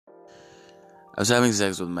was having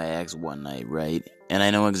sex with my ex one night, right? And I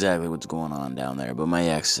know exactly what's going on down there, but my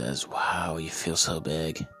ex says, "Wow, you feel so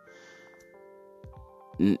big."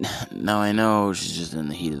 Now I know she's just in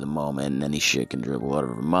the heat of the moment and any shit can dribble out of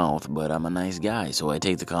her mouth, but I'm a nice guy, so I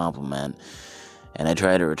take the compliment and I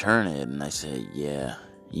try to return it and I say, "Yeah,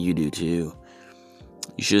 you do too.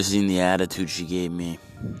 You should have seen the attitude she gave me.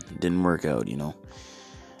 It didn't work out,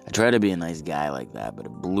 I try to be a nice guy like that, but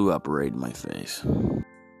it blew up right in my face."